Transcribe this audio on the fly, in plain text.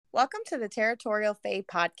Welcome to the Territorial Fae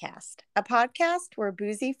podcast, a podcast where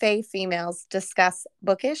boozy fae females discuss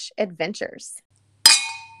bookish adventures.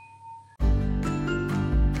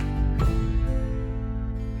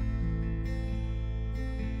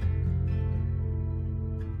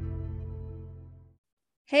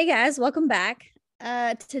 Hey guys, welcome back.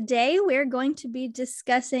 Today we're going to be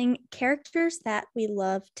discussing characters that we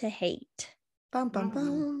love to hate. Bum, bum,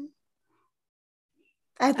 bum.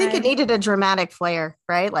 I think it needed a dramatic flair,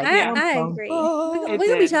 right? Like I agree.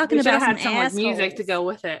 We'll be talking about some like music to go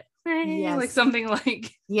with it. Yes. Like something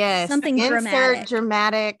like something insert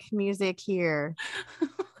dramatic music here.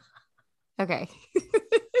 Okay.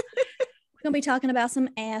 We're gonna be talking about some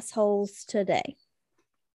assholes today.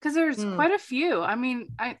 Because there's quite a few. I mean,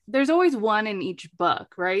 there's always one in each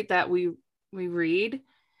book, right? That we read.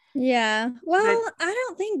 Yeah. Well, I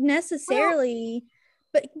don't think necessarily.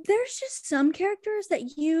 But there's just some characters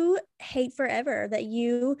that you hate forever, that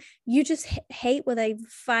you just hate with a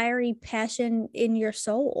fiery passion in your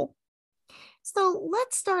soul. So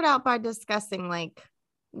let's start out by discussing, like,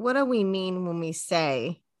 what do we mean when we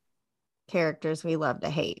say characters we love to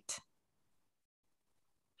hate?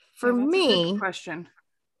 For me,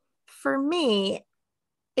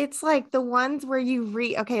 it's like the ones where you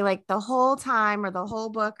read, okay, like the whole time or the whole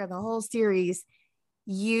book or the whole series,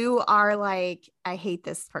 you are like, I hate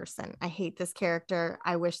this person. I hate this character.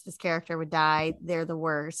 I wish this character would die. They're the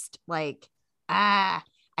worst. Like, I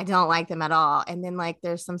don't like them at all. And then like,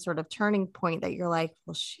 there's some sort of turning point that you're like,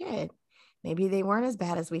 well, shit, maybe they weren't as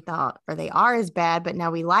bad as we thought, or they are as bad, but now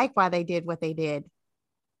we like why they did what they did.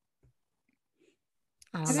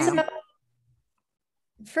 I don't know.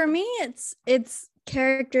 For me, it's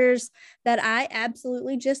characters that I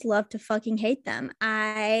absolutely just love to fucking hate them.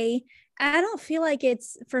 I don't feel like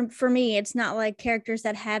it's for me, it's not like characters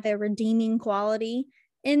that have a redeeming quality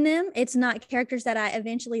in them. It's not characters that I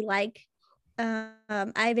eventually like. I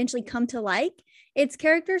eventually come to like. It's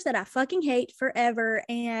characters that I fucking hate forever.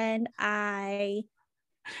 And I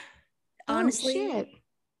honestly,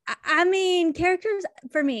 I mean, characters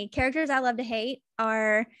I love to hate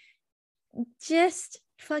are just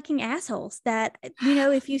fucking assholes that, you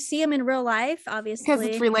know, if you see them in real life, obviously. Because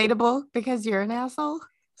it's relatable, because you're an asshole.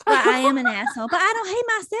 But I am an asshole, but I don't hate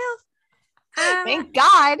myself. Thank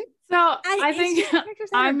God. So I think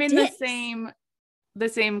I'm in the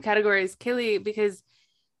same category as Killy, because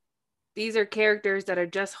these are characters that are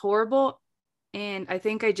just horrible, and I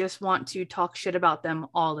think I just want to talk shit about them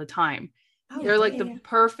all the time. They're like the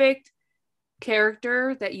perfect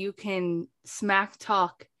character that you can smack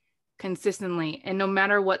talk consistently, and no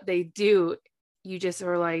matter what they do, you just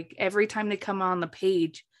are like, every time they come on the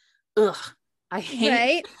page, ugh, I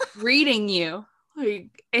hate reading you.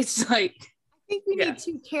 Like, it's like, I think we need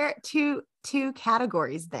two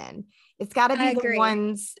categories. Then it's got to be the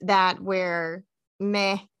ones that where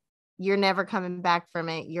meh, you're never coming back from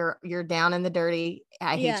it. You're down in the dirty.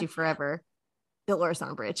 I hate you forever. Dolores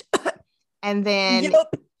Umbridge. And then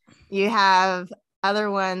you have other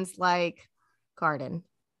ones like Garden.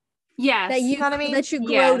 Yes, that you know what I mean. That you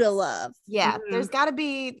grow to love. Yeah, there's got to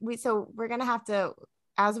be. So we're gonna have to,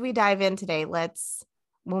 as we dive in today,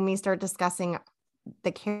 when we start discussing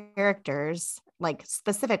the characters, like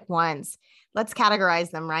specific ones, let's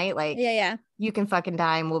categorize them, right? Like, you can fucking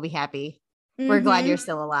die and we'll be happy. We're glad you're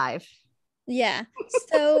still alive. Yeah.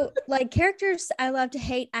 So like characters I love to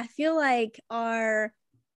hate, I feel like are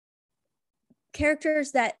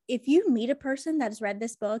characters that if you meet a person that has read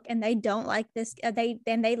this book and they don't like this,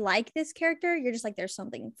 they like this character, you're just like, there's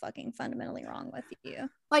something fucking fundamentally wrong with you.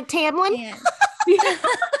 Like Tamlin.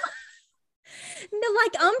 No,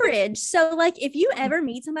 like Umbridge. So like if you ever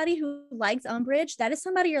meet somebody who likes Umbridge, that is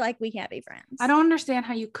somebody you're like, we can't be friends. I don't understand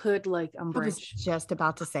how you could like Umbridge. I was just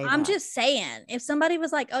about to say I'm just saying, if somebody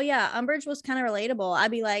was like, oh yeah, Umbridge was kind of relatable,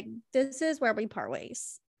 I'd be like, this is where we part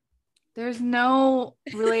ways. There's no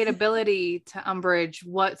relatability to Umbridge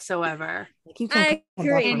whatsoever. Like, you can't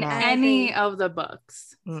agree in any of the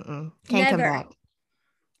books. Can't come back.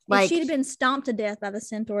 Like, if she'd have been stomped to death by the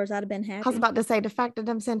centaurs, I'd have been happy. I was about to say, the fact that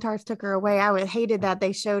them centaurs took her away, I would hated that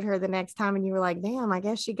they showed her the next time and you were like, damn, I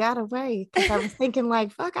guess she got away. Because I was thinking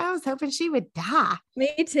like, fuck, I was hoping she would die.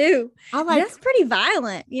 Me too. That's pretty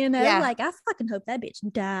violent, you know? Yeah. Like, I fucking hope that bitch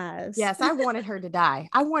dies. Yes, I wanted her to die.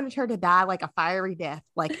 I wanted her to die like a fiery death.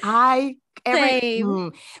 Like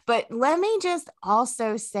but let me just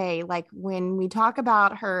also say, like, when we talk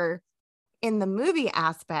about her in the movie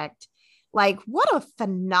aspect, like, what a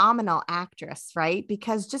phenomenal actress, right?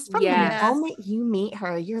 Because just from the moment you meet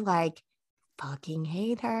her, you're like, fucking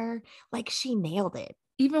hate her. Like, she nailed it.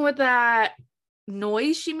 Even with that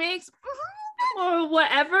noise she makes or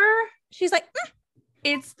whatever. She's like,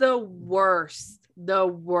 It's the worst. The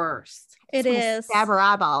worst. It is. Stab her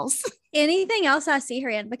eyeballs. Anything else I see her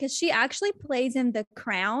in, because she actually plays in The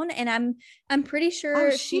Crown, and I'm pretty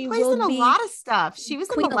sure she plays will in a be lot of stuff. She was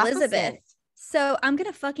Queen in Maleficent. Elizabeth. So I'm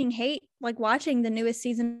gonna fucking hate like watching the newest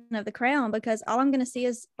season of The Crown, because all I'm gonna see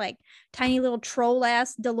is like tiny little troll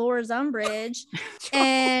ass Dolores Umbridge.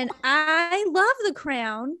 And I love The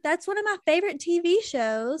Crown. That's one of my favorite TV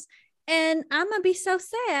shows. And I'm gonna be so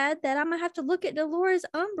sad that I'm gonna have to look at Dolores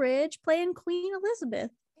Umbridge playing Queen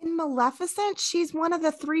Elizabeth. In Maleficent, she's one of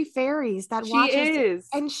the 3 fairies that She watches. is.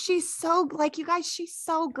 And she's so, like, you guys, she's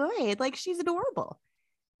so good. Like, she's adorable.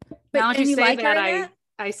 But Now that you say like that,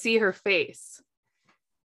 I see her face.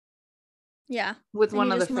 Yeah. With And one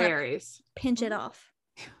you of the just wanna fairies. Pinch it off.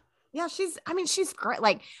 Yeah, she's great.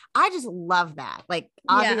 Like, I just love that. Like,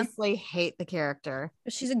 obviously hate the character.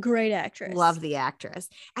 But she's a great actress. Love the actress.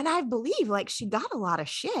 And I believe like she got a lot of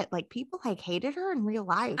shit. Like, people like hated her in real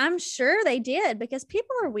life. I'm sure they did, because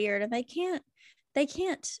people are weird and they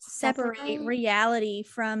can't separate reality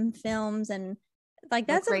from films, and like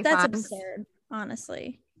that's absurd,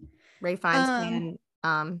 honestly. Ray Fiennes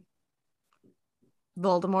and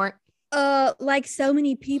Voldemort. Like so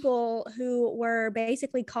many people who were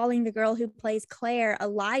basically calling the girl who plays Claire a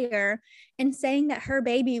liar and saying that her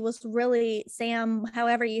baby was really Sam,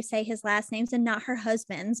 however you say his last names, and not her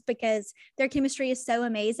husband's, because their chemistry is so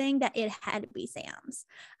amazing that it had to be Sam's.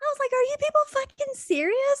 I was like, are you people fucking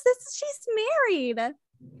serious? She's married.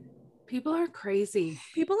 People are crazy.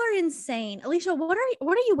 People are insane. Alicia, what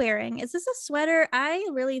are you wearing? Is this a sweater? I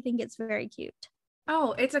really think it's very cute.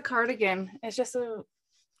 Oh, it's a cardigan.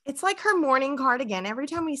 It's like her morning cardigan. Every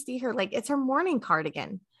time we see her, like, it's her morning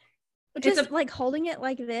cardigan. Just like holding it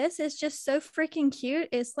like this is just so freaking cute.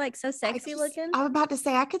 It's like so sexy looking. I was about to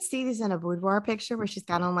say, I could see this in a boudoir picture where she's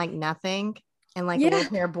got on like nothing and like a little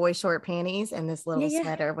pair of boy short panties and this little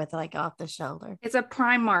sweater with like off the shoulder. It's a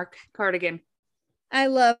Primark cardigan. I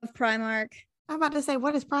love Primark. I'm about to say,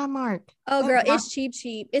 what is Primark? Oh, girl, it's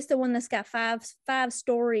cheap. It's the one that's got five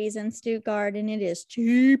stories in Stuttgart, and it is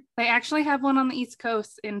cheap. They actually have one on the East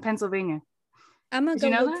Coast in Pennsylvania. I'm gonna go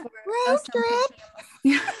look for road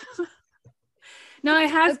trip. No, it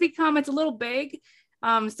has become. It's a little big,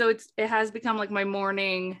 so it has become like my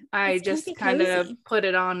morning. I just kind of put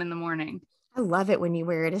it on in the morning. I love it when you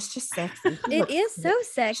wear it. It's just sexy. It is so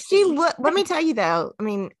sexy. Let me tell you though. I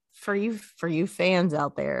mean, for you fans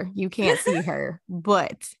out there, you can't see her,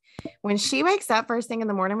 but when she wakes up first thing in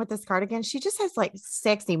the morning with this cardigan, she just has like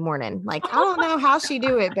sexy morning. Like, I don't know how she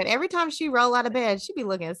do it, but every time she roll out of bed, she be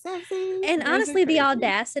looking sexy. And honestly, the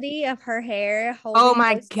audacity of her hair. Oh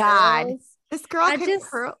my God. Curls, this girl can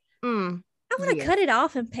curl. I want to cut it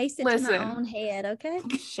off and paste it to my own head. Okay.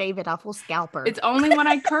 Shave it off. We'll scalp her. It's only when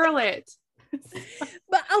I curl it.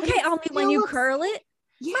 But okay, only when you curl it.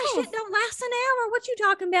 Yes. My shit don't last an hour. What you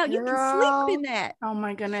talking about? You can sleep in that. Oh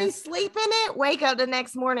my goodness. She sleep in it, wake up the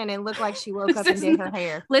next morning and look like she woke up and did her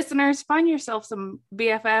hair. Listeners, find yourself some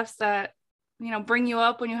BFFs that, bring you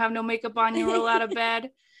up when you have no makeup on, you roll out of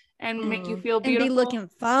bed and make you feel beautiful. And be looking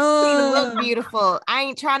fun. She look beautiful. I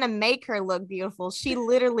ain't trying to make her look beautiful. She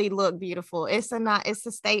literally look beautiful. It's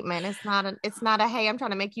a statement. It's not a hey, I'm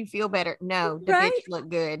trying to make you feel better. No, the bitch look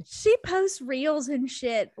good. She posts reels and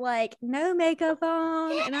shit like no makeup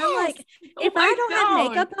on. Yes. And I'm like, if I don't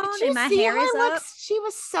have makeup on and my hair is up. She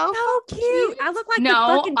was so cute. I look like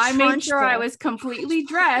I made sure I was completely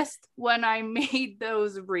dressed when I made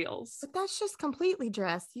those reels. But that's just completely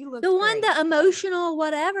dressed. You look the emotional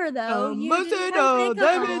whatever though. Emotional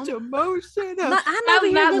damage, emotional.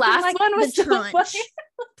 That last like one was so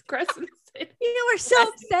funny. You were so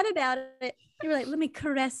upset about it. You were like, let me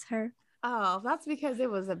caress her. Oh, that's because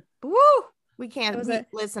it was we can't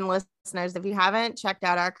listen, listeners. If you haven't checked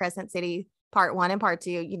out our Crescent City part 1 and part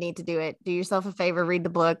 2, you need to do it. Do yourself a favor, read the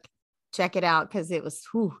book, check it out, because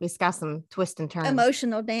it's got some twists and turns.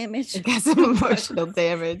 Emotional damage. It got some emotional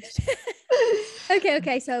damage.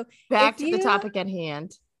 Okay. So back to the topic at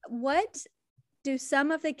hand. What do some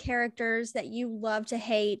of the characters that you love to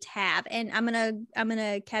hate have? And I'm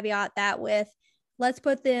gonna caveat that with, let's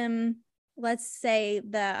say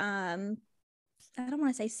the I don't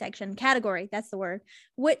want to say section, category. That's the word.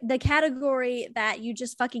 What the category that you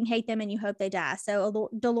just fucking hate them and you hope they die. So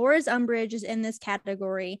Dolores Umbridge is in this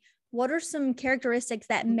category. What are some characteristics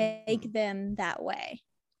that make them that way?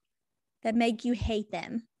 That make you hate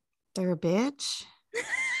them? They're a bitch.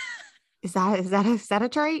 Is that a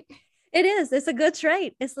trait? It is. It's a good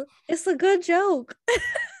trait. It's a good joke.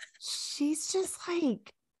 She's just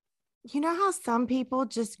like, how some people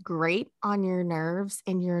just grate on your nerves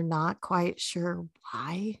and you're not quite sure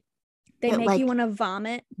why? They make you want to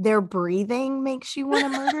vomit. Their breathing makes you want to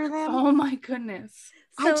murder them. Oh my goodness.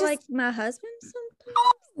 So like my husband sometimes.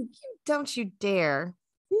 Oh, don't you dare.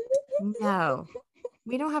 No,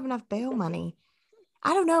 we don't have enough bail money.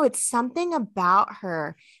 I don't know. It's something about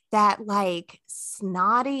her that like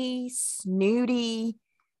snotty, snooty,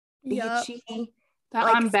 bitchy. That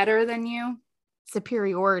like, I'm better than you.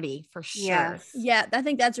 Superiority for sure. Yes. Yeah, I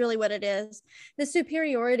think that's really what it is. The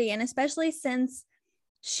superiority. And especially since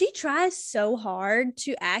she tries so hard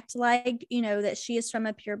to act like, you know, that she is from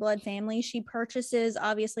a pureblood family. She purchases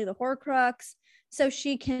obviously the Horcrux so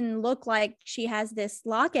she can look like she has this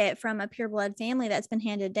locket from a pureblood family that's been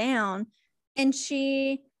handed down. And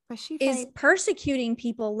she is persecuting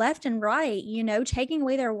people left and right, you know, taking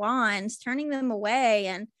away their wands, turning them away.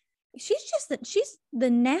 And she's the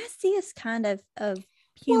nastiest kind of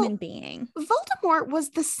human being. Voldemort was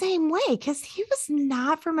the same way because he was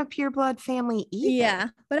not from a pureblood family either. Yeah,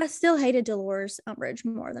 but I still hated Dolores Umbridge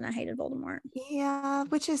more than I hated Voldemort. Yeah,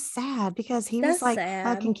 which is sad because he was like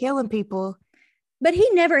fucking killing people. But he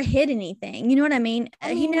never hid anything. You know what I mean?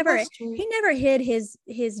 He never hid his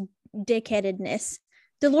dickheadedness.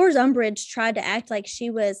 Dolores Umbridge tried to act like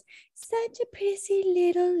she was such a pretty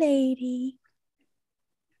little lady.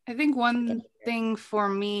 I think one thing for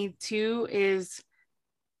me too is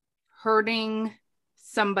hurting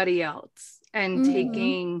somebody else and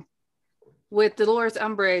taking, with Dolores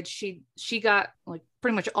Umbridge, she got like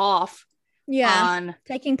pretty much off on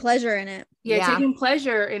taking pleasure in it. Taking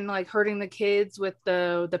pleasure in like hurting the kids with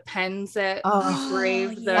the pens that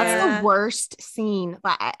engraved. That's the worst scene.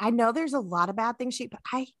 I know there's a lot of bad things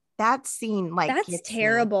that scene, like, that's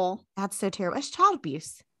terrible. Me. That's so terrible. It's child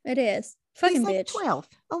abuse. It is. Fucking like bitch. 12,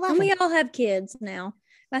 11. And we all have kids now.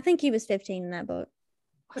 I think he was 15 in that book.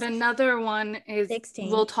 But another one is 16.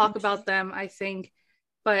 We'll talk about them, I think.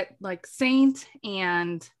 But like Saint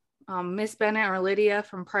and Miss Bennet or Lydia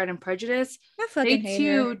from Pride and Prejudice, they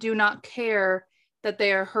too do not care that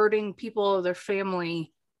they are hurting people of their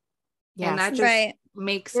family. Yes. And that just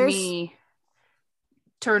makes me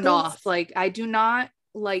turned off. Like, I do not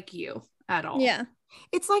like you at all. Yeah.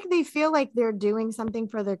 It's like they feel like they're doing something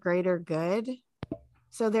for the greater good.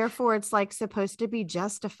 So therefore it's like supposed to be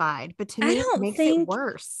justified. But to me, it makes it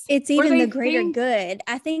worse. It's even the greater good.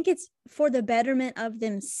 I think it's for the betterment of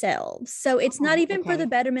themselves. So it's not even for the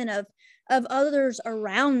betterment of others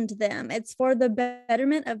around them. It's for the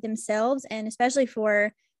betterment of themselves, and especially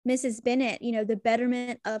for Mrs. Bennet, you know, the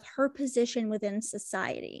betterment of her position within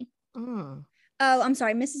society. Oh, I'm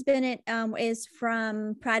sorry. Mrs. Bennet is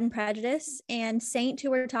from Pride and Prejudice, and Saint, who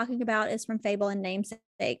we're talking about, is from Fable and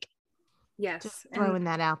Namesake. Yes. Just throwing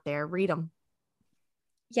that out there. Read them.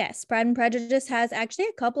 Yes. Pride and Prejudice has actually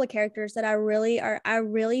a couple of characters that I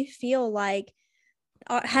really feel like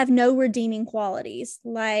have no redeeming qualities,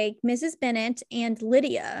 like Mrs. Bennet and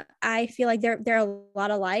Lydia. I feel like they're a lot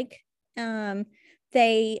alike.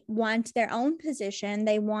 They want their own position.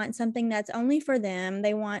 They want something that's only for them.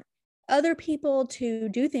 They want other people to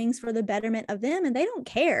do things for the betterment of them, and they don't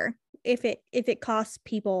care if it costs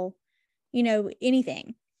people, you know,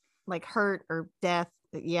 anything. Like hurt or death.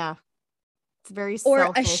 Yeah. It's very selfish.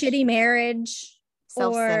 Or a shitty marriage.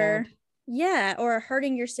 Self-centered. Or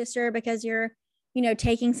hurting your sister because you're, you know,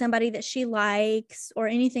 taking somebody that she likes or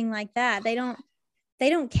anything like that. They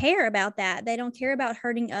don't care about that. They don't care about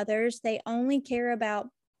hurting others. They only care about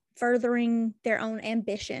furthering their own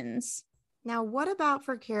ambitions. Now, what about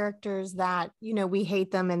for characters that, you know, we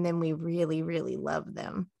hate them and then we really, really love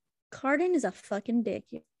them? Cardan is a fucking dick,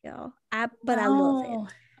 y'all. I love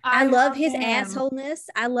it. I love his assholeness.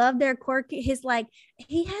 I love their quirky,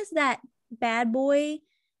 he has that bad boy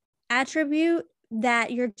attribute that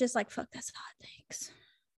you're just like, fuck, that's hot, thanks.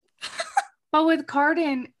 But with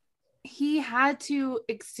Cardan, he had to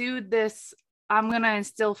exude this, I'm going to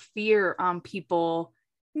instill fear on people.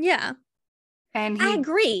 Yeah. And I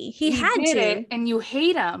agree. He had to. It, and you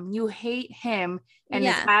hate him. You hate him and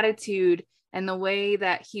his attitude and the way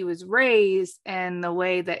that he was raised and the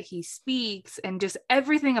way that he speaks and just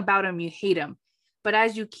everything about him, you hate him. But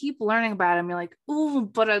as you keep learning about him, you're like, ooh,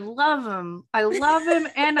 but I love him. I love him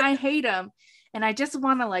and I hate him. And I just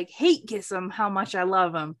want to like hate kiss him how much I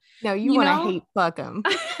love him. No, you want to hate fuck him.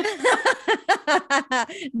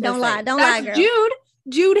 Don't lie, girl.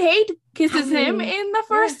 Jude hate kisses him in the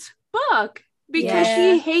first book because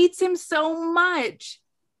she hates him so much.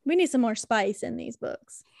 We need some more spice in these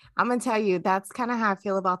books. I'm gonna tell you, that's kind of how I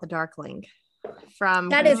feel about the Darkling.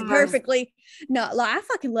 That is perfectly I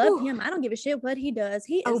fucking love him. I don't give a shit what he does.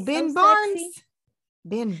 He is Ben Barnes.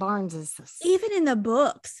 Ben Barnes is even in the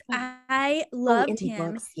books. I loved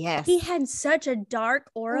him. Books, yes. He had such a dark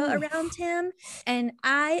aura around him. And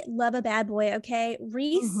I love a bad boy, okay?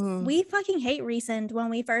 Rhys, we fucking hate Rhysand when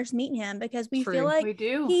we first meet him because we feel like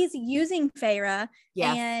he's using Feyre.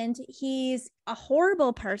 Yes. And he's a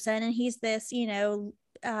horrible person. And he's this, you know,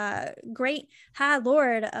 great high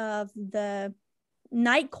lord of the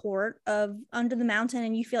Night Court of Under the Mountain,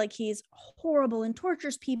 and you feel like he's horrible and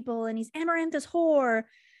tortures people and he's Amarantha's whore,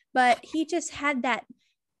 but he just had that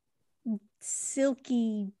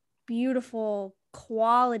silky beautiful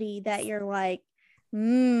quality that you're like,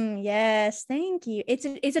 yes, thank you. It's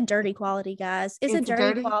a dirty quality, guys. It's a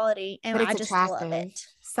dirty quality, and I just attractive. Love it.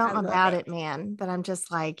 Something about it, man, that I'm just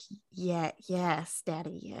like, yeah, yes,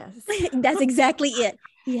 daddy, yes. That's exactly it.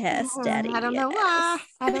 Yes, daddy. I don't know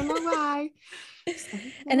why.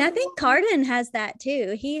 And I think Cardan has that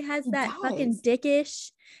too. He has that fucking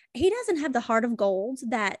dickish. He doesn't have the heart of gold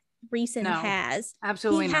that Rhysand has.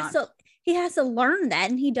 Absolutely not. He has to learn that,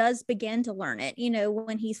 and he does begin to learn it, you know,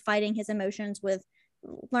 when he's fighting his emotions with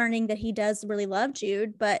learning that he does really love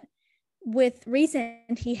Jude. But with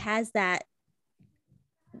Rhysand, he has that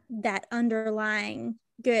underlying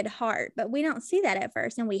good heart, but we don't see that at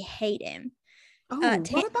first, and we hate him.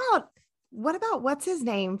 What about what's his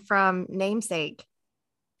name from Namesake?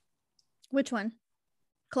 Which one?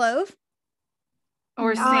 Clove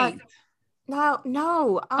or Saint?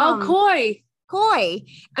 No. Coy. I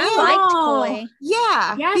liked Coy.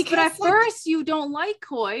 Yeah. Yes, but at first you don't like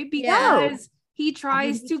Coy because he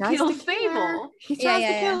tries to kill Fable. He tries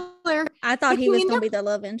to kill her. I thought he was going to be the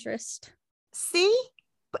love interest. See?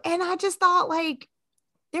 And I just thought like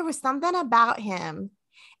there was something about him,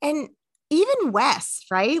 and even West,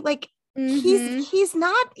 right? Like he's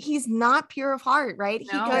not pure of heart, right?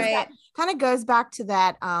 No. That kind of goes back to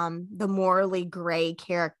that the morally gray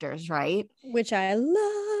characters, right? Which I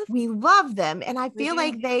love. We love them, and I feel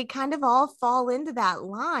like they kind of all fall into that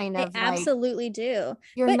line of absolutely do.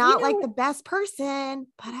 You're not like the best person,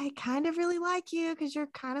 but I kind of really like you because you're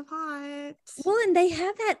kind of hot. Well, and they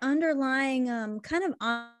have that underlying kind of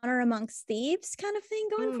honor amongst thieves kind of thing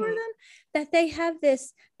going for them, that they have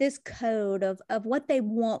this code of what they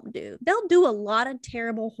won't do. They'll do a lot of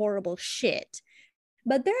terrible, horrible shit,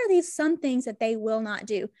 but there are some things that they will not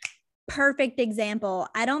do. Perfect example.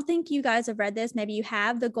 I don't think you guys have read this. Maybe you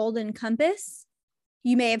have. The Golden Compass.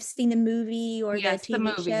 You may have seen the movie or the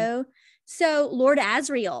TV show. So Lord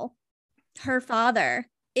Asriel, her father,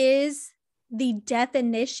 is the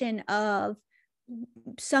definition of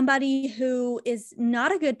somebody who is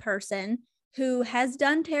not a good person, who has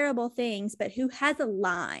done terrible things, but who has a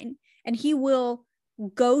line, and he will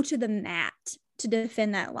go to the mat to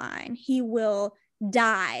defend that line. He will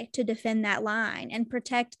die to defend that line and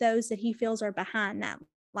protect those that he feels are behind that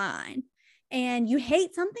line. And you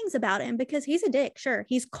hate some things about him because he's a dick. Sure,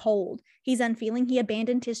 he's cold, he's unfeeling, he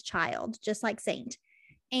abandoned his child just like Saint,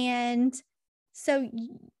 and so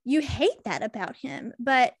you hate that about him.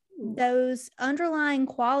 But those underlying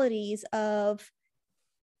qualities of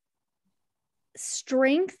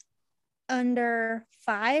strength under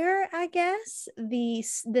fire, I guess, the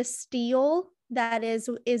steel that is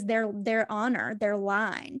their honor, their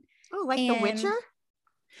line. Oh, like The Witcher?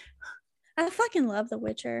 I fucking love The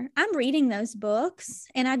Witcher. I'm reading those books,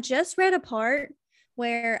 and I just read a part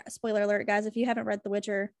where, spoiler alert, guys, if you haven't read The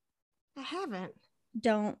Witcher, I haven't. I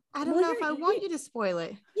don't know if I want you to spoil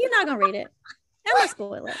it. You're not gonna read it. I'm gonna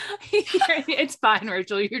spoil it. It's fine,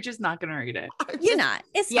 Rachel. You're just not gonna read it. You're not.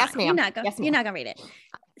 It's yes, fine. ma'am. You're not gonna read it.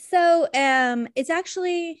 So it's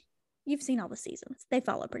actually, you've seen all the seasons. They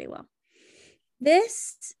follow pretty well.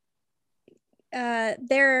 This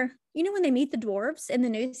they're, you know, when they meet the dwarves in the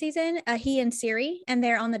new season, he and Ciri, and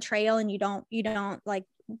they're on the trail, and you don't like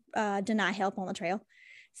deny help on the trail.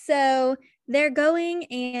 So they're going,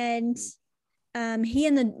 and he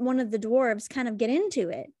and one of the dwarves kind of get into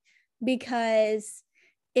it, because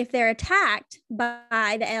if they're attacked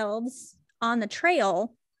by the elves on the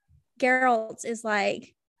trail, Geralt is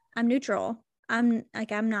like, I'm neutral. I'm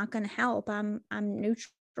not going to help. I'm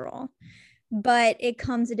neutral. But it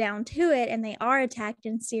comes down to it, and they are attacked,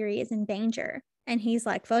 and Ciri is in danger. And he's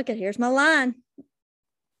like, fuck it, here's my line.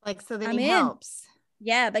 Like, so then he helps.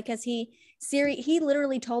 Yeah, because he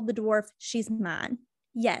literally told the dwarf, she's mine.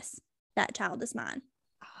 Yes, that child is mine.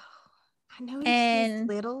 Oh, I know he's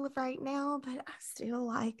little right now, but I still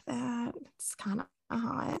like that. It's kind of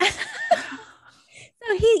hot.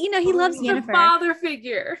 So he loves Yennefer. The father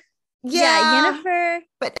figure. Yeah, Yennefer.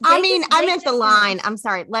 But I meant the line. I'm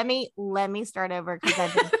sorry. Let me start over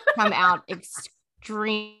because I've come out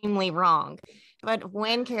extremely wrong. But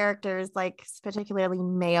when characters, like particularly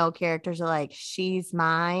male characters, are like, she's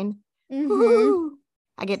mine,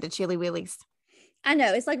 I get the chilly willies. I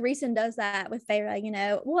know. It's like Reason does that with Feyre, you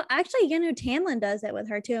know. Well, actually, you know, Tamlin does it with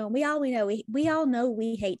her too. And we all know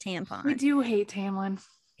we hate Tampon. We do hate Tamlin.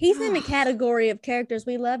 He's in the category of characters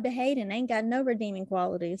we love to hate and ain't got no redeeming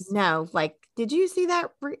qualities. No, like, did you see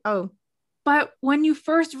that? But when you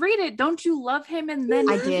first read it, don't you love him? And then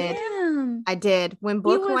I did. When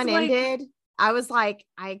book one ended, I was like,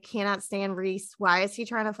 I cannot stand Rhys. Why is he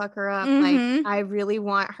trying to fuck her up? Like, I really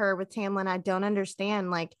want her with Tamlin. I don't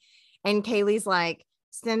understand. Like, and Kaylee's like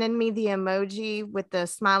sending me the emoji with the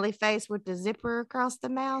smiley face with the zipper across the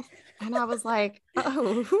mouth. And I was like,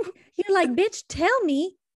 oh. You're like, bitch, tell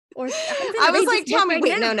me. Or I was like, tell me.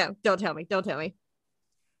 Wait, no, don't tell me.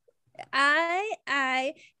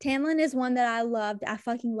 Tamlin is one that I loved. I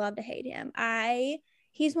fucking love to hate him.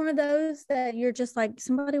 He's one of those that you're just like,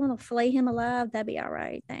 somebody want to flay him alive, that'd be all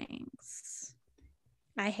right, thanks.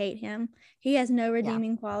 I hate him. He has no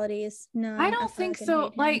redeeming qualities. No, I don't think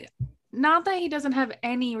so. Like, not that he doesn't have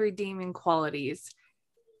any redeeming qualities.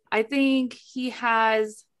 I think he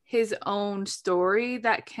has his own story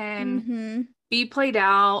that can be played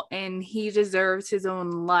out, and he deserves his own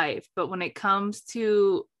life. But when it comes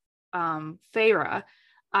to Feyre,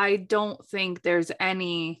 I don't think there's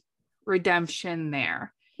any redemption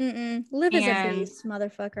there. Live as a beast,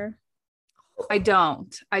 motherfucker. I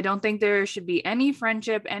don't think there should be any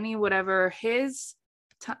friendship, any whatever. His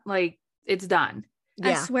like, it's done.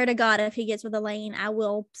 I swear to God, if he gets with Elaine, I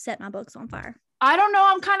will set my books on fire. I don't know.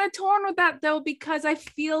 I'm kind of torn with that though, because I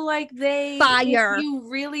feel like if you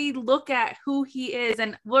really look at who he is,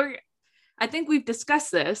 and I think we've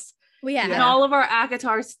discussed this in all of our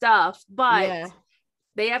ACOTAR stuff, but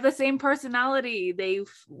they have the same personality. They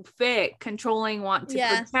fit, controlling, want to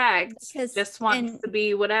protect, just wants to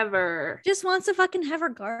be whatever. Just wants to fucking have her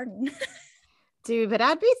garden. Dude, but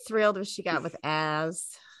I'd be thrilled if she got with Az.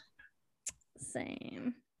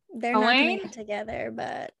 Same. They're not going to get together,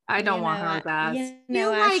 but I don't want her with Az.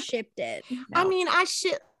 I shipped it. No.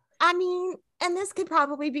 I mean, and this could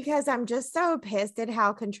probably because I'm just so pissed at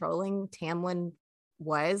how controlling Tamlin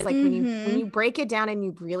was. Like when you break it down and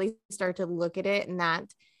you really start to look at it in that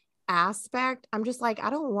aspect, I'm just like, I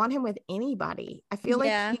don't want him with anybody. I feel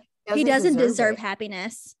like he doesn't deserve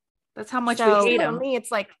happiness. That's how much we hate him. For me,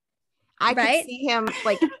 it's like I could see him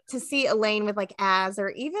like to see Elaine with like Az, or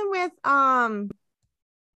even with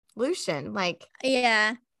Lucien. Like,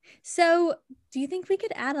 so do you think we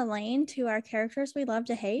could add Elaine to our characters we love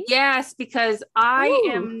to hate? Yes, because I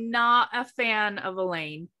am not a fan of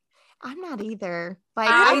Elaine. I'm not either. Like,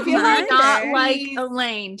 I feel not like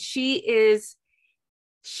Elaine. She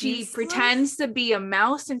pretends to be a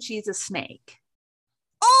mouse and she's a snake.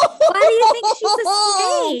 Oh, why do you think she's a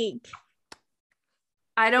snake?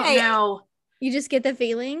 I don't know. You just get the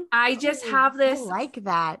feeling? I just have this like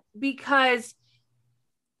that because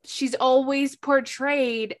she's always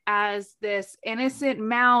portrayed as this innocent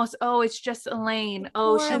mouse. Oh, it's just Elaine.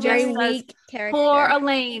 Oh, she just weak character. Poor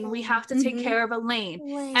Elaine. We have to take care of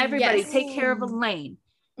Elaine. Everybody take care of Elaine.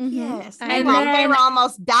 Yes. And then Feyre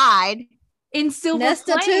almost died. In Silver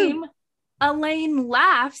Flame, Elaine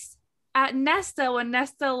laughs at Nesta when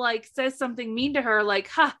Nesta like says something mean to her, like,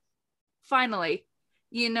 ha, finally.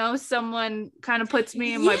 You know, someone kind of puts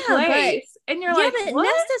me in my place. And you're like, but what?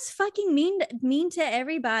 Nesta's fucking mean to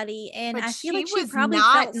everybody. And I feel like she probably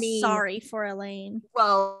felt sorry for Elaine.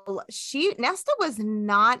 Well, Nesta was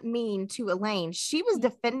not mean to Elaine. She was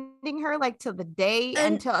defending her like till the day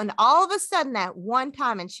and all of a sudden that one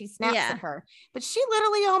time, and she snaps at her. But she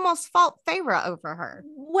literally almost fought Feyre over her.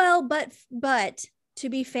 Well, but to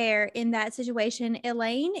be fair, in that situation,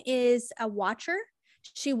 Elaine is a watcher.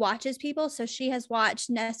 She watches people, so she has watched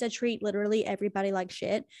Nesta treat literally everybody like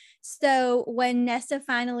shit. So when Nesta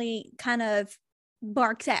finally kind of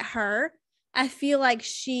barks at her, I feel like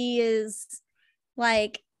she is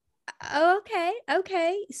like, oh,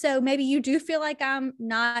 okay. So maybe you do feel like I'm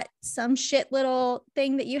not some shit little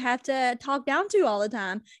thing that you have to talk down to all the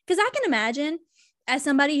time. Because I can imagine, as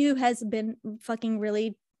somebody who has been fucking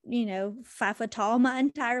really 5 foot tall my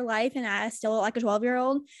entire life and I still look like a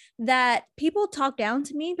 12-year-old, that people talk down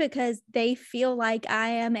to me because they feel like I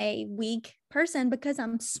am a weak person because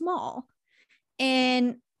I'm small.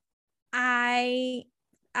 And I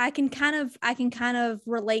can kind of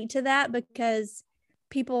relate to that because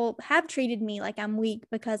people have treated me like I'm weak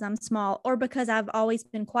because I'm small, or because I've always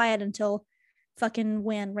been quiet until fucking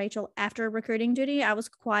when Rachel, after recruiting duty, I was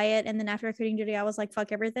quiet, and then after recruiting duty I was like,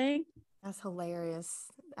 fuck everything. That's hilarious.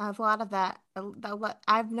 I have a lot of that.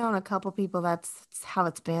 I've known a couple people that's how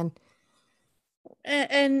it's been.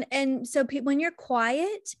 And so when you're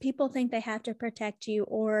quiet, people think they have to protect you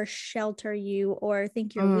or shelter you or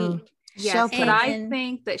think you're weak. Yes, but I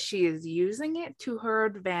think that she is using it to her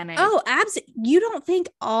advantage. Oh, absolutely. You don't think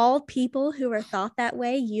all people who are thought that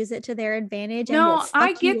way use it to their advantage? No, and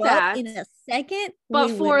I get that in a second.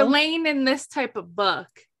 But for Elaine in this type of book,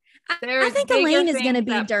 I think Elaine is going to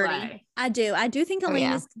be dirty. Play. I do think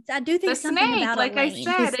Elaine is. I do think the something snake, about like Elaine.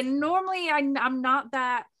 I said, and normally I'm not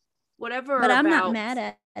that whatever. But I'm not mad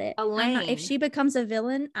at it. Elaine, if she becomes a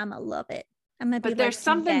villain, I'm gonna love it. I'm gonna be. But there's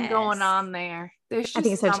something going on there. There's just I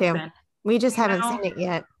think so too. We just haven't seen it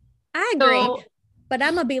yet. I agree, but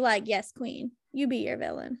I'm gonna be like, yes, Queen, you be your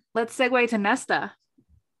villain. Let's segue to Nesta.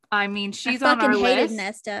 I mean, she's on our list,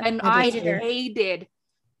 Nesta, and I hated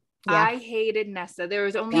Nesta. There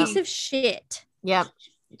was only piece of shit. Yep.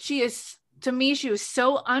 She is, to me, she was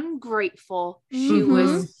so ungrateful. She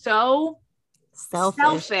was so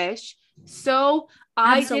selfish. So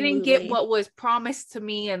I didn't get what was promised to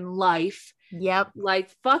me in life. Yep. Like,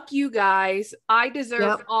 fuck you guys. I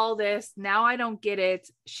deserve all this. Now I don't get it.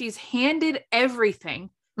 She's handed everything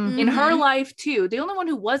in her life too. The only one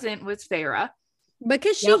who wasn't was Farrah.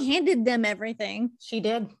 Because she handed them everything. She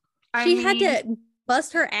did. She had to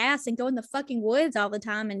bust her ass and go in the fucking woods all the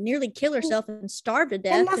time and nearly kill herself and starve to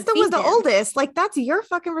death. And Nesta was the oldest. Like, that's your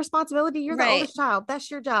fucking responsibility. You're the oldest child.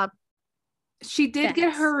 That's your job. She did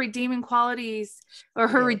get her redeeming qualities or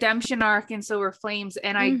her redemption arc in Silver Flames,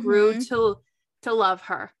 and I grew to love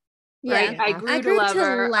her. Right? I grew to love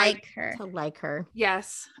her. To like her.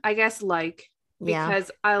 Yes, I guess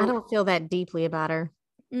because I don't feel that deeply about her.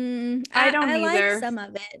 I don't either. Like some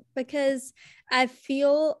of it because I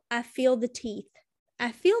feel the teeth.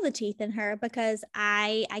 I feel the teeth in her because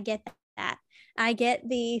I get that. I get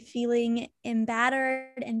the feeling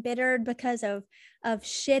embattered and bittered because of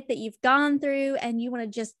shit that you've gone through and you want to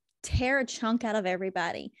just tear a chunk out of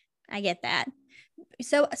everybody. I get that.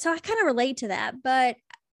 So I kind of relate to that. But,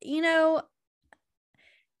 you know,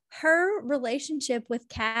 her relationship with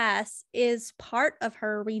Cass is part of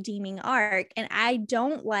her redeeming arc. And I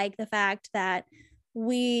don't like the fact that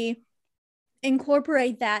we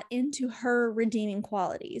incorporate that into her redeeming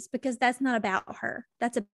qualities because that's not about her.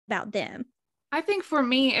 That's about them. I think for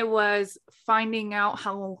me, it was finding out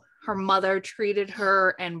how her mother treated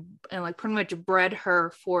her and like pretty much bred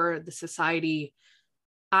her for the society.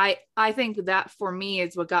 I think that for me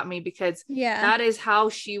is what got me because that is how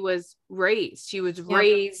she was raised. She was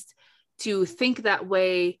raised to think that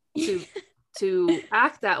way, to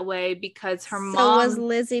act that way because her mom. So was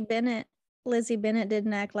Lizzie Bennett. Lizzie Bennett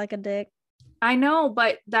didn't act like a dick. I know,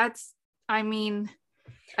 but I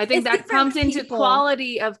think that comes into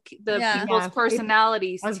quality of the people's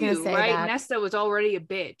personalities too, right? That. Nesta was already a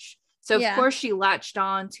bitch. So of course she latched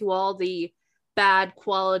on to all the bad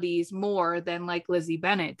qualities more than like Lizzie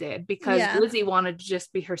Bennett did because Lizzie wanted to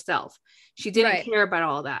just be herself. She didn't care about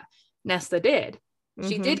all that. Nesta did.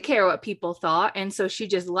 She did care what people thought. And so she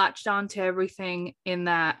just latched on to everything in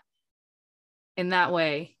that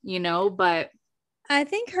way, you know, but I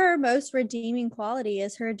think her most redeeming quality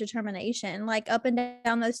is her determination. Like up and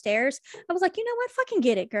down those stairs, I was like, you know what? Fucking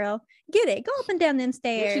get it, girl. Get it. Go up and down them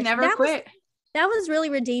stairs. She never quit. That was really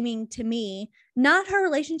redeeming to me. Not her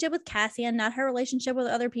relationship with Cassian, not her relationship with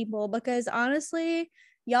other people, because honestly,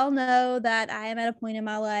 y'all know that I am at a point in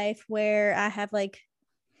my life where I have like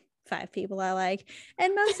 5 people I like,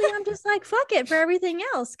 and mostly I'm just like, fuck it for everything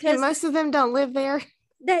else. Because most of them don't live there.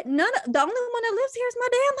 The only one that lives here is my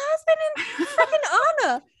damn husband and fucking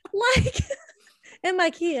Anna, like, and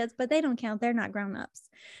my kids, but they don't count. They're not grown-ups.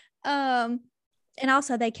 And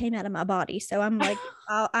also they came out of my body, so I'm like,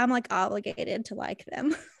 I'm like obligated to like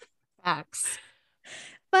them. Facts.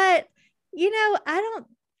 But you know, I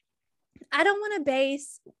don't want to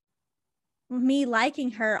base me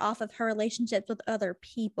liking her off of her relationships with other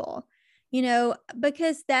people, you know,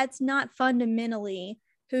 because that's not fundamentally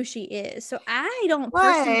who she is. So I don't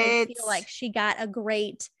personally feel like she got a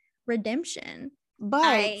great redemption.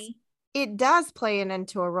 But it does play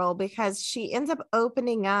into a role because she ends up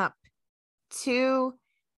opening up to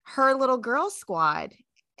her little girl squad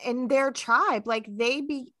and their tribe. Like they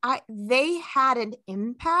had an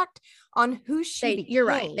impact on who she became. You're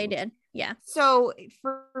right, they did. Yeah. So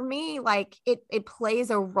for me, like it plays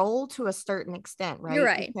a role to a certain extent, right? You're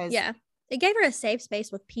right. Because, it gave her a safe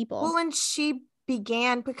space with people. Well, and she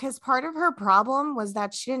began because part of her problem was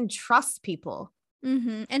that she didn't trust people.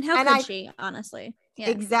 And how could she, honestly? Yeah.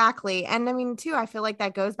 Exactly. And I mean, too, I feel like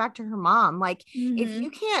that goes back to her mom. Like, if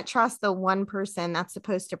you can't trust the one person that's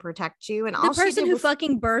supposed to protect you, and the person who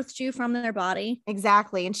fucking birthed you from their body.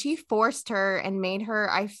 Exactly. And she forced her and made her,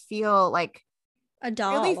 I feel like, a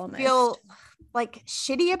doll. Really almost. feel like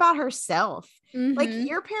shitty about herself. Like Mhm.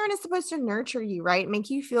 your parent is supposed to nurture you, right? Make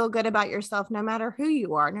you feel good about yourself no matter who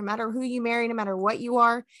you are, no matter who you marry, no matter what you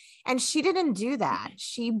are. And she didn't do that.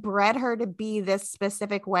 She bred her to be this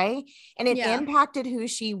specific way, and it Yeah. impacted who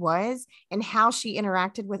she was and how she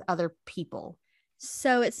interacted with other people.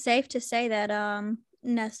 So it's safe to say that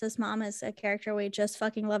Nesta's mom is a character we just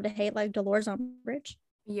fucking love to hate, like Dolores Umbridge.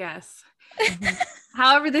 Yes. Mhm.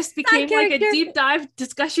 However, this became like a character. deep dive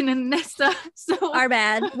discussion in Nesta. So Our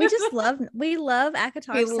bad. We love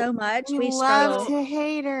ACOTAR so much. We struggle. love to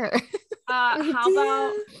hate her. how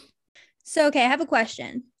about So, okay, I have a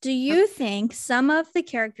question. Do you think some of the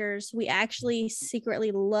characters we actually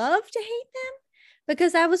secretly love to hate them?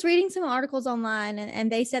 Because I was reading some articles online, and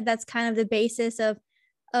they said that's kind of the basis of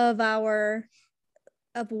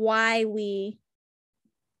why we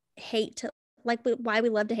hate to, like, why we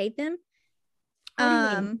love to hate them. What do you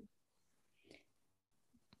mean?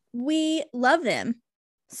 We love them,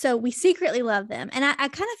 so we secretly love them, and I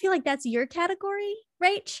kind of feel like that's your category,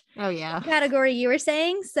 Rach. Oh yeah, category you were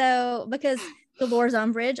saying. So because Dolores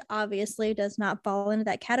Umbridge obviously does not fall into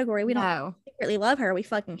that category. We don't secretly love her. We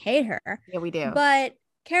fucking hate her. Yeah, we do. But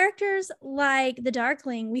characters like the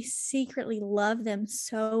Darkling, we secretly love them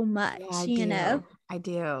so much. Yeah, know. I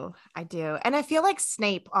do. And I feel like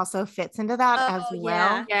Snape also fits into that as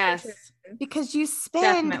well. Yes. Because you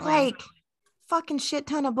spend like fucking shit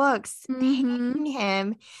ton of books hating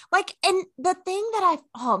him. Like, and the thing that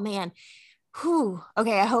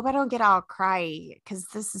okay, I hope I don't get all cry because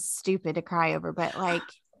this is stupid to cry over, but like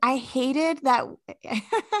I hated that.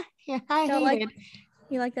 You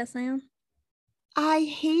like that sound? I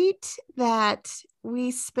hate that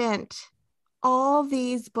we spent all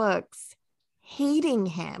these books hating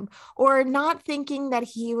him or not thinking that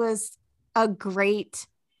he was a great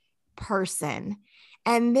person.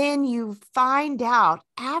 And then you find out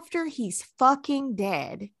after he's fucking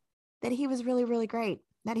dead that he was really, really great,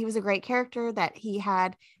 that he was a great character, that he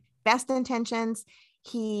had best intentions.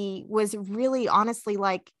 He was really honestly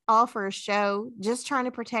like all for a show, just trying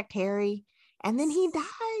to protect Harry. And then he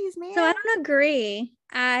dies, man. So I don't agree.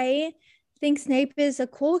 I think Snape is a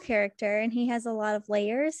cool character and he has a lot of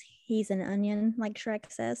layers. He's an onion, like Shrek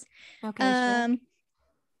says. Okay. Shrek.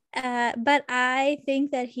 But I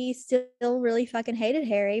think that he still really fucking hated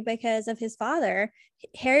Harry because of his father.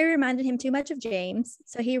 Harry reminded him too much of James,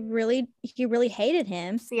 so he really hated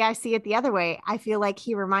him. See, I see it the other way. I feel like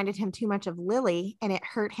he reminded him too much of Lily, and it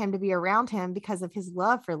hurt him to be around him because of his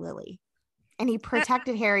love for Lily. And he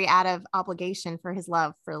protected Harry out of obligation for his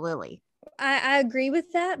love for Lily. I agree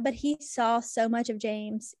with that, but he saw so much of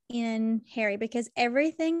James in Harry because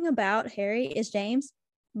everything about Harry is James,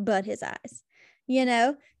 but his eyes,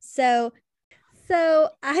 So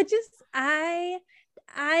I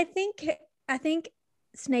think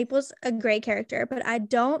Snape was a great character, but I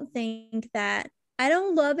don't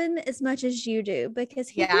love him as much as you do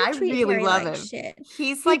because I really love him. Shit.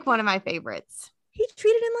 He's like one of my favorites. He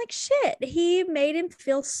treated him like shit. He made him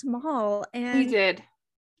feel small, and he did.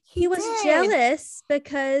 He was jealous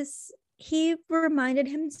because he reminded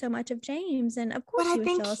him so much of James, and of course he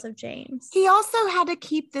was jealous of James. He also had to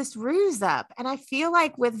keep this ruse up, and I feel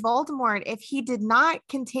like with Voldemort, if he did not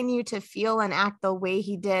continue to feel and act the way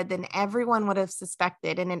he did, then everyone would have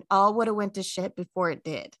suspected, and it all would have went to shit before it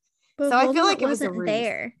did. But so Voldemort I feel like it was a ruse.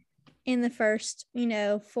 There in the first, in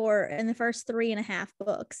the first 3.5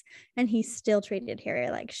 books, and he still treated Harry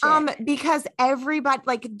like shit. Because everybody,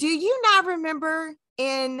 like, do you not remember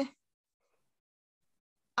in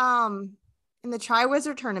the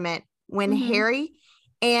Triwizard Tournament when Harry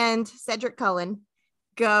and Cedric Cullen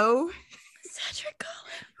go? Cedric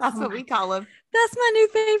Cullen. That's what we call him. That's my new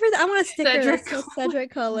favorite. I want to stick to Cedric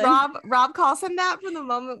Cullen. Rob calls him that from the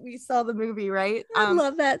moment we saw the movie, right? I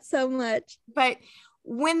love that so much. But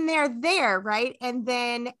when they're there, right? And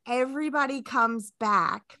then everybody comes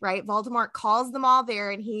back, right? Voldemort calls them all there,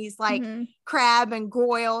 and he's like Crabbe and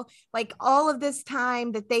Goyle, like all of this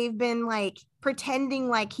time that they've been like pretending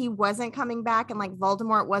like he wasn't coming back and like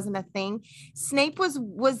Voldemort wasn't a thing. Snape was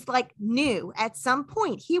like knew at some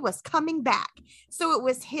point he was coming back. So it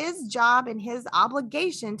was his job and his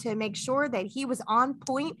obligation to make sure that he was on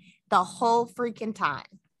point the whole freaking time.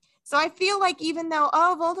 So I feel like even though,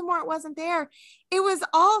 Voldemort wasn't there, it was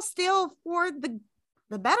all still for the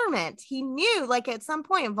betterment. He knew like at some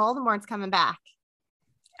point Voldemort's coming back.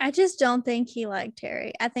 I just don't think he liked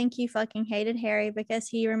Harry. I think he fucking hated Harry because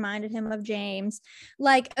he reminded him of James.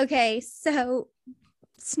 Like, okay, so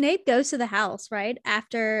Snape goes to the house, right?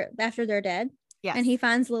 After they're dead. Yeah. And he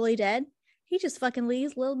finds Lily dead. He just fucking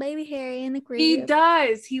leaves little baby Harry in the crib. He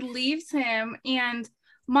does. He leaves him. And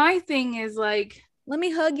my thing is like, Let me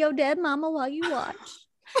hug your dead mama while you watch.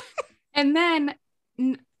 And then,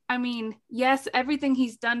 I mean, yes, everything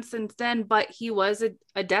he's done since then, but he was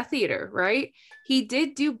a Death Eater, right? He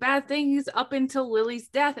did do bad things up until Lily's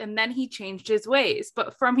death, and then he changed his ways.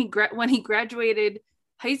 But from when he graduated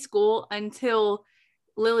high school until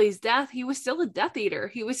Lily's death, he was still a Death Eater.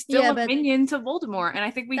 He was still a minion to Voldemort. And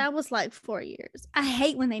I think that was like 4 years. I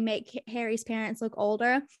hate when they make Harry's parents look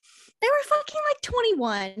older. They were fucking like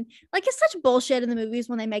 21. Like, it's such bullshit in the movies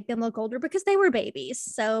when they make them look older because they were babies.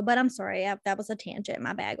 So, but I'm sorry, that was a tangent.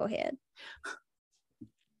 My bad. Go ahead.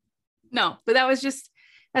 No, but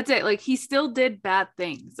that's it. Like, he still did bad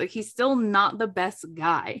things. Like, he's still not the best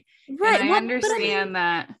guy. Right. And I understand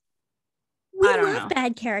that. We love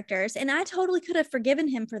bad characters, and I totally could have forgiven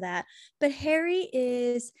him for that. But Harry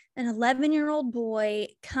is an 11-year-old boy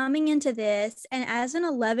coming into this, and as an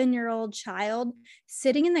 11-year-old child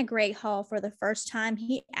sitting in the Great Hall for the first time,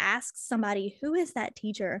 he asks somebody, who is that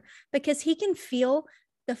teacher? Because he can feel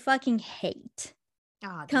the fucking hate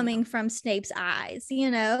coming from Snape's eyes,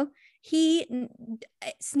 you know?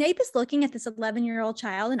 Snape is looking at this 11-year-old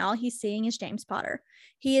child, and all he's seeing is James Potter.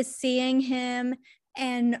 He is seeing him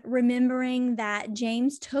and remembering that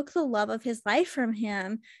James took the love of his life from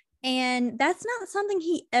him, and that's not something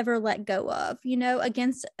he ever let go of, you know,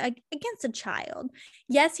 against a child.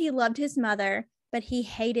 Yes, he loved his mother, but he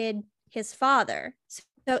hated his father. So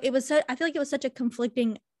I feel like it was such a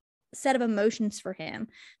conflicting set of emotions for him,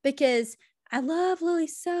 because I love Lily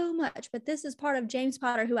so much, but this is part of James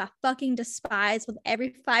Potter who I fucking despise with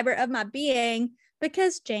every fiber of my being,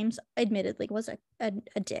 because James admittedly was a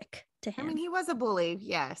dick to him. I mean, he was a bully.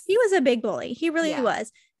 Yes. He was a big bully. He really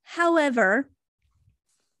was. However,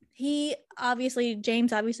 James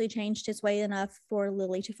obviously changed his way enough for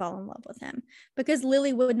Lily to fall in love with him, because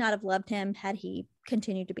Lily would not have loved him had he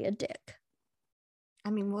continued to be a dick. I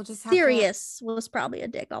mean, we'll just Sirius was probably a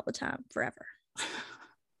dick all the time, forever.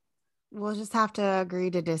 We'll just have to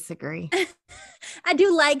agree to disagree. I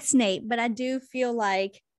do like Snape, but I do feel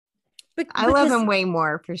like I love him way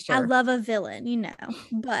more, for sure. I love a villain, you know,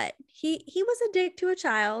 but he was a dick to a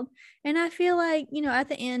child. And I feel like, you know, at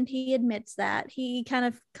the end, he admits that. He kind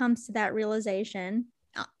of comes to that realization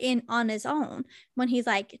on his own when he's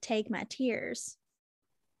like, take my tears,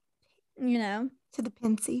 you know. To the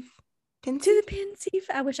Pensieve. To the Pensieve.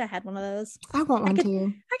 I wish I had one of those. I want one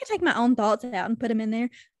too. I could take my own thoughts out and put them in there.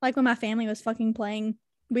 Like when my family was fucking playing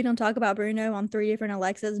We Don't Talk About Bruno on 3 different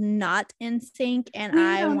Alexas, not in sync, and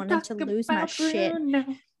I wanted to lose my shit.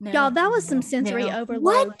 Y'all, that was some sensory overload.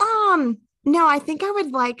 What? No, I think I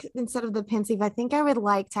would like, instead of the Pensieve, I think I would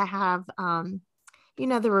like to have, you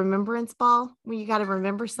know, the remembrance ball when you got to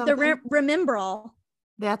remember something. The remember-all.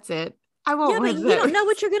 That's it. I won't. Yeah, but you don't know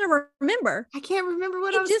what you're gonna remember. I can't remember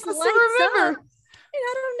what I was supposed to remember. And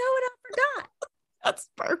I don't know what I forgot. That's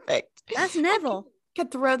perfect. That's Neville. I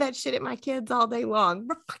could throw that shit at my kids all day long.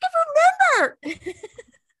 I can remember.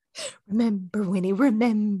 Remember, Winnie,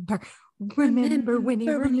 remember. Remember, Winnie,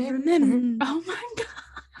 remember. Oh my God.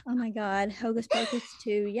 Oh my God. Hocus Pocus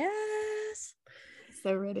 2. Yes.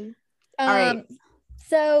 So ready. All right.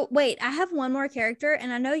 So wait, I have one more character,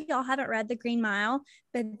 and I know y'all haven't read The Green Mile,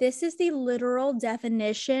 but this is the literal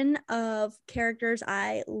definition of characters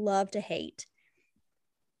I love to hate.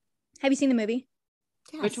 Have you seen the movie?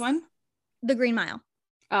 Yes. Which one? The Green Mile.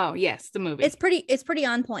 Oh yes, the movie. It's pretty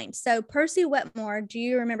on point. So Percy Wetmore, do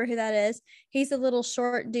you remember who that is? He's a little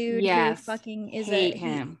short dude who fucking is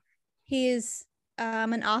him. He is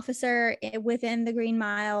an officer within the Green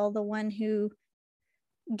Mile, the one who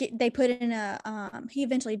they put in he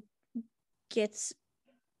eventually gets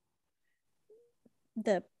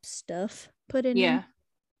the stuff put in him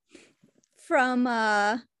from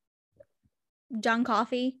John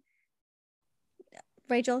Coffey.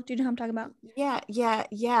 Rachel, do you know who I'm talking about? Yeah.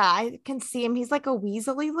 I can see him. He's like a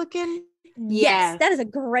weaselly looking. Yes, that is a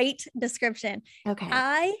great description. Okay.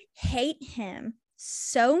 I hate him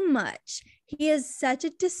so much. He is such a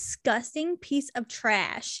disgusting piece of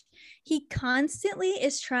trash. He constantly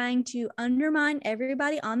is trying to undermine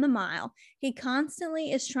everybody on the Mile. He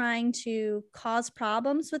constantly is trying to cause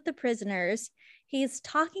problems with the prisoners. He's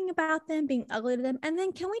talking about them, being ugly to them. And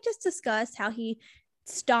then can we just discuss how he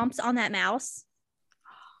stomps on that mouse?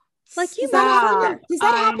 Like, you does that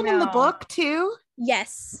happen in the book too?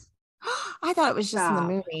 Yes. I thought it was just in the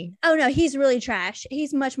movie. Oh no, he's really trash.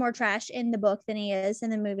 He's much more trash in the book than he is in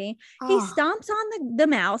the movie. He stomps on the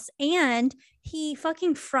mouse, and he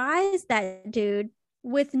fucking fries that dude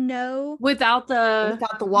without the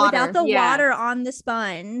water on the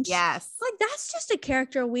sponge. Yes. Like, that's just a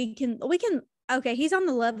character we can okay, he's on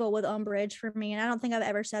the level with Umbridge for me, and I don't think I've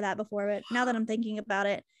ever said that before, but now that I'm thinking about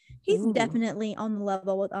it, He's definitely on the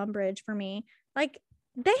level with Umbridge for me. Like,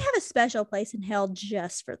 they have a special place in hell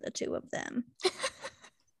just for the two of them.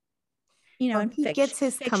 You know, he gets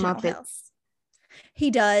his comeuppance.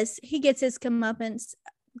 He does. He gets his comeuppance.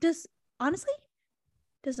 Does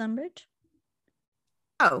Umbridge?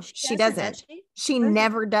 Oh, she doesn't. She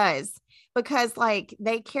never does. Because like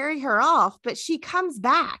they carry her off, but she comes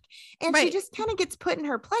back and she just kind of gets put in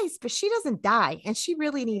her place, but she doesn't die. And she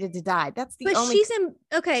really needed to die. That's the only.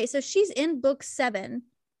 So she's in book 7.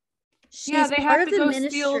 She's they have to go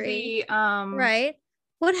steal the right.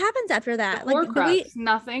 What happens after that? Like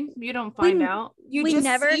nothing. You don't find out. We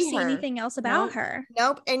never see anything else about her.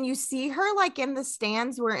 Nope. And you see her like in the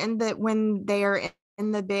stands when they are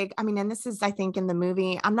in the big, I mean, and this is, I think, in the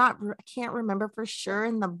movie, I can't remember for sure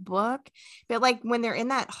in the book, but like when they're in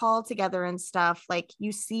that hall together and stuff, like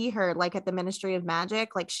you see her like at the Ministry of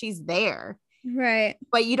Magic, like she's there. Right.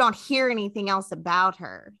 But you don't hear anything else about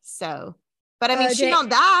her. So, but I mean, she don't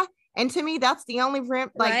die. And to me, that's the only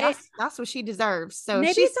like that's what she deserves. So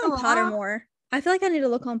maybe it's on Pottermore. I feel like I need to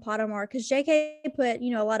look on Pottermore because JK put,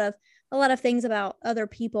 you know, a lot of things about other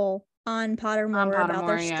people on Pottermore about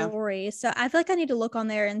their stories. So I feel like I need to look on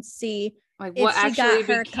there and see like what actually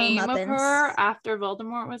became of her after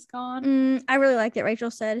Voldemort was gone. I really like that Rachel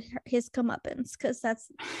said his comeuppance because that's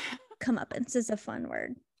comeuppance is a fun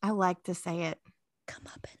word. I like to say it.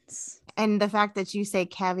 Comeuppance. And the fact that you say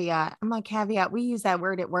caveat, I'm like, caveat, we use that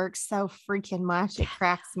word at work so freaking much. It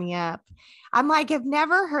cracks me up. I'm like, I've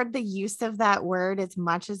never heard the use of that word as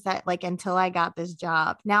much as that, like until I got this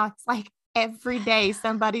job. Now it's like every day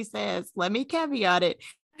somebody says, let me caveat it.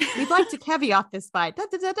 We'd like to caveat this by da,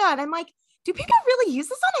 da, da, da. And I'm like, do people really use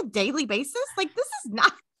this on a daily basis? Like, this is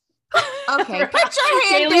not. Okay, put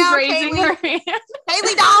your hand down, Kaylee.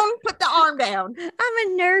 Kaylee, down. Put the arm down. I'm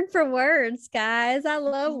a nerd for words, guys. I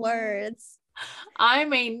love words.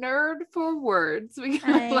 I'm a nerd for words. We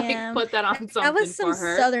gotta like put that on something. That was some for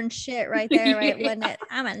her. Southern shit right there, right? Wasn't it?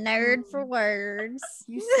 I'm a nerd for words.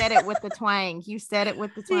 You said it with the twang.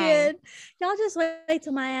 Did. Y'all just wait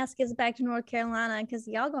till my ass gets back to North Carolina because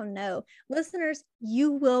y'all gonna know. Listeners,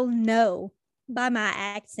 you will know by my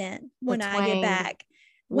accent when I get back.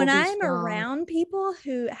 When I'm around people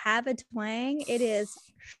who have a twang, it is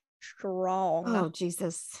strong. Oh,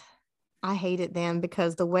 Jesus. I hate it then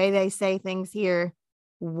because the way they say things here,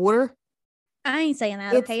 water. I ain't saying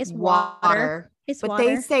that. Okay, it's water. It's water. But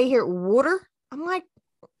they say here, water. I'm like,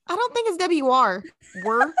 I don't think it's W-R.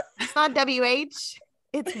 Word. It's not W-H.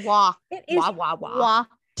 It's wa. It is water.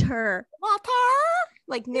 Water.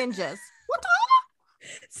 Like ninjas. Water.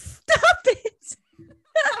 Stop it.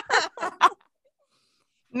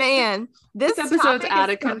 Man, this episode's out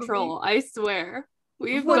of control. I swear.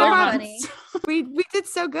 We did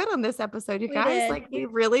so good on this episode, you guys. Like we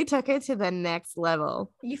really took it to the next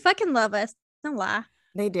level. You fucking love us. Don't lie.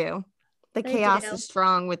 They do. The chaos is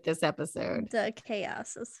strong with this episode. The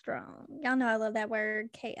chaos is strong. Y'all know I love that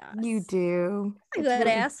word, chaos. You do. It's a good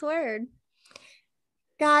ass word.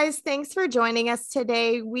 Guys, thanks for joining us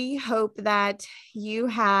today. We hope that you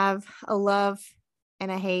have a love and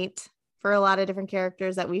a hate for a lot of different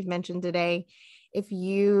characters that we've mentioned today. If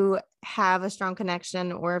you have a strong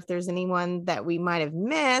connection or if there's anyone that we might have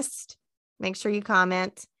missed, make sure you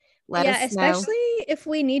comment. Let us know. Especially if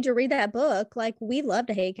we need to read that book. Like, we love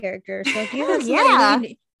to hate characters. So if you have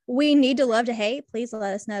somebody we need to love to hate, please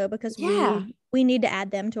let us know because we need to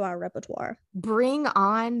add them to our repertoire. Bring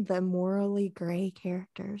on the morally gray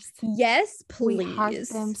characters. Yes, please. We heart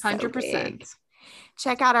them 100%. Big.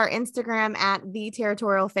 Check out our Instagram at the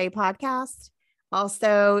Territorial Fae Podcast.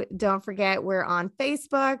 Also, don't forget we're on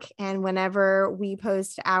Facebook, and whenever we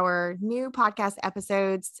post our new podcast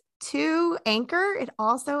episodes to Anchor, it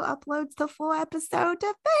also uploads the full episode to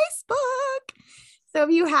Facebook. So if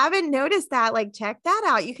you haven't noticed that, like, check that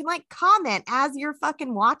out. You can like comment as you're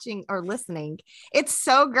fucking watching or listening. It's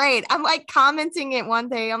so great. I'm like commenting it one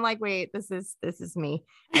day. I'm like, wait, this is me.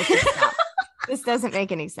 This doesn't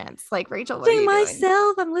make any sense. Like, Rachel, what are you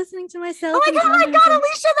doing? I'm listening to myself. Oh my God,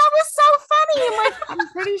 Alicia, that was so funny. I'm like, I'm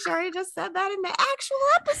pretty sure I just said that in the actual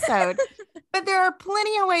episode. But there are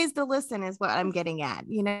plenty of ways to listen is what I'm getting at.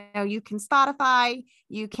 You know, you can Spotify,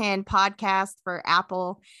 you can podcast for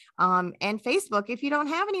Apple, and Facebook. If you don't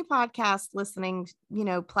have any podcast listening,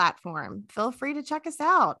 platform, feel free to check us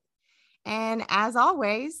out. And as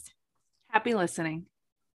always, happy listening.